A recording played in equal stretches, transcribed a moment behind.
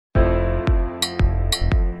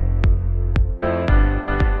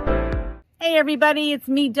everybody, it's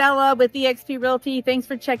me, Della, with eXp Realty. Thanks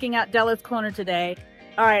for checking out Della's Corner today.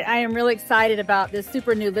 All right, I am really excited about this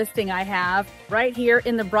super new listing I have right here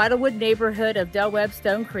in the Bridlewood neighborhood of Del Webb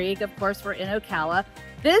Stone Creek. Of course, we're in Ocala.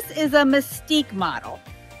 This is a Mystique model.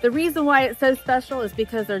 The reason why it's so special is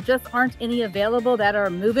because there just aren't any available that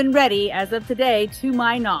are move-in ready as of today, to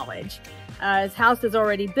my knowledge. His house is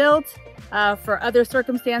already built. For other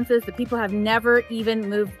circumstances, the people have never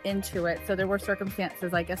even moved into it. So there were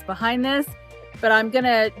circumstances, I guess, behind this. But I'm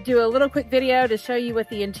gonna do a little quick video to show you what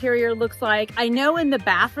the interior looks like. I know in the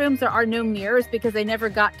bathrooms there are no mirrors because they never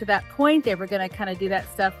got to that point. They were gonna kind of do that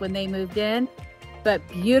stuff when they moved in. But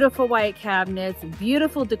beautiful white cabinets,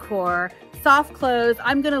 beautiful decor, soft clothes.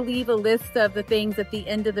 I'm gonna leave a list of the things at the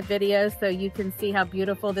end of the video so you can see how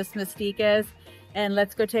beautiful this Mystique is. And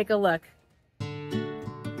let's go take a look.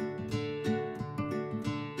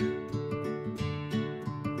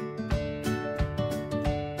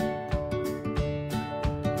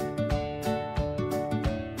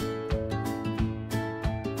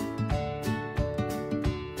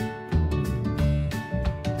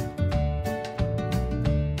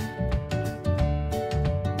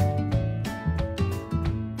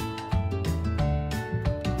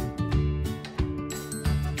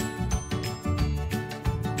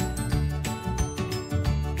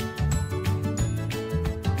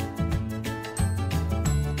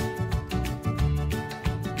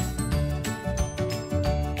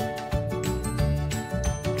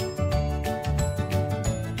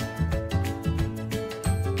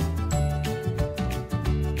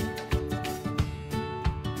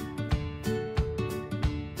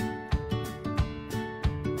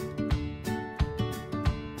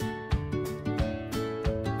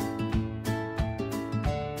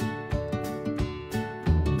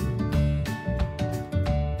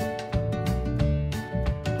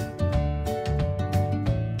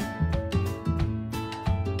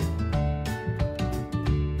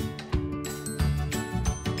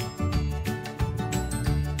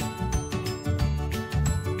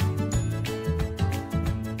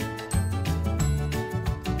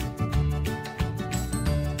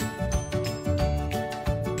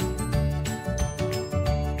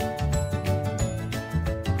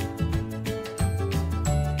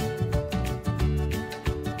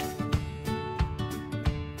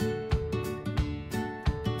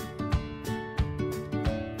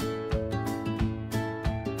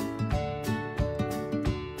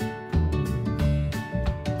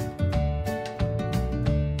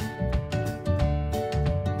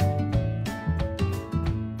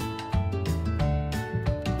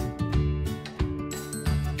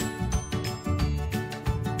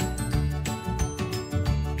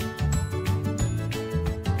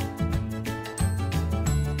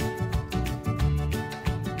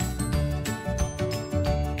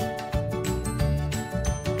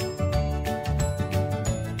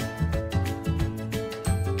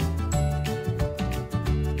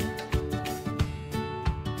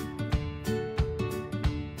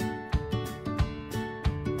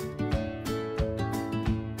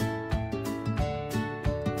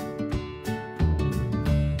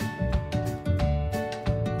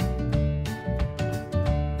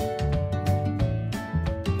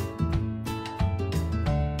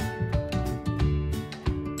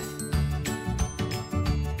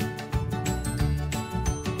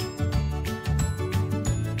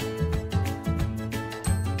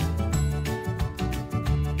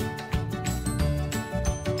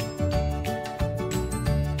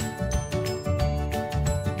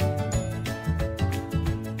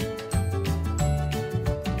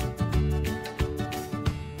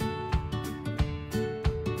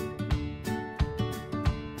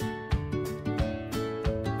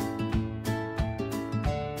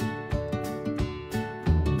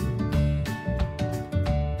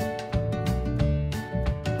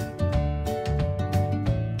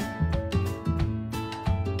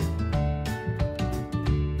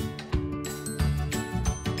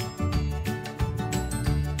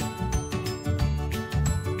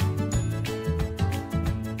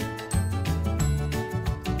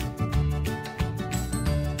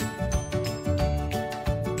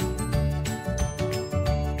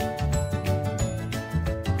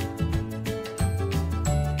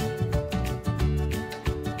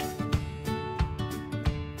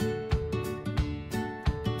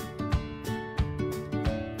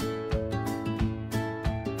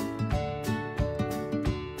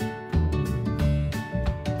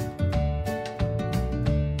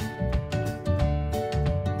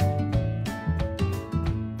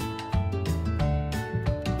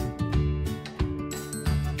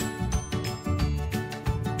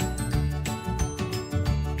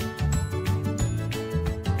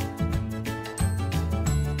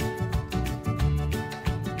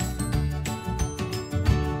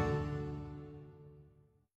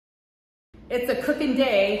 It's a cooking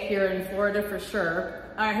day here in Florida for sure.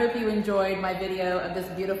 I hope you enjoyed my video of this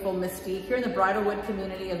beautiful Mystique here in the Bridalwood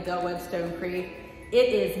community of Del Webb Stone Creek. It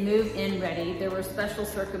is move-in ready. There were special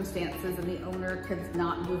circumstances and the owner could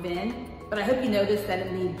not move in. But I hope you noticed that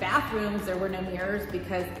in the bathrooms there were no mirrors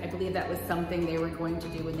because I believe that was something they were going to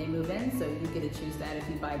do when they move in. So you get to choose that if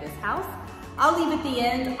you buy this house. I'll leave at the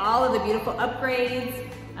end all of the beautiful upgrades,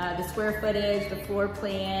 the square footage, the floor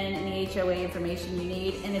plan, and the HOA information you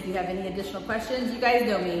need. And if you have any additional questions, you guys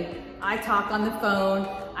know me. I talk on the phone,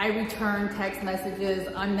 I return text messages.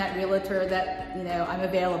 I'm that realtor that, I'm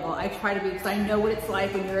available. I try to be, because I know what it's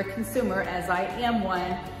like when you're a consumer, as I am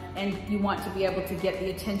one, and you want to be able to get the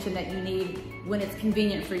attention that you need when it's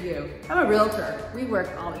convenient for you. I'm a realtor. We work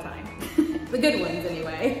all the time. The good ones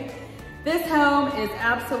anyway. This home is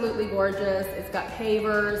absolutely gorgeous. It's got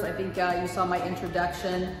pavers. I think you saw my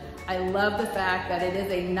introduction. I love the fact that it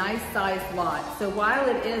is a nice sized lot. So while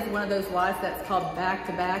it is one of those lots that's called back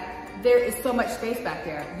to back, there is so much space back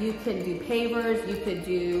there. You can do pavers, you could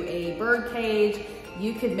do a bird cage,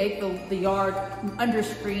 you could make the yard under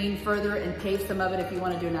screen further and pave some of it if you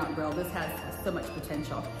want to do an outgrill. This has so much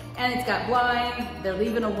potential. And it's got blinds, they're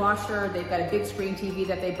leaving a washer, they've got a big screen TV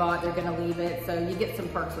that they bought, they're gonna leave it, so you get some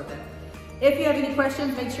perks with it. If you have any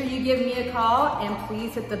questions, make sure you give me a call and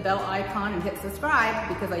please hit the bell icon and hit subscribe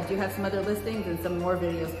because I do have some other listings and some more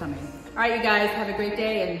videos coming. All right, you guys, have a great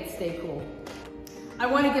day and stay cool. I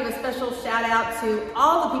want to give a special shout out to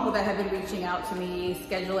all the people that have been reaching out to me,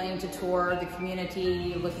 scheduling to tour the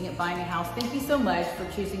community, looking at buying a house. Thank you so much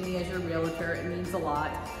for choosing me as your realtor. It means a lot.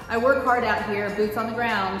 I work hard out here, boots on the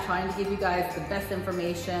ground, trying to give you guys the best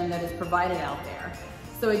information that is provided out there.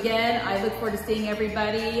 So again, I look forward to seeing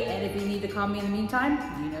everybody, and if you need to call me in the meantime,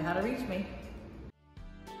 you know how to reach me.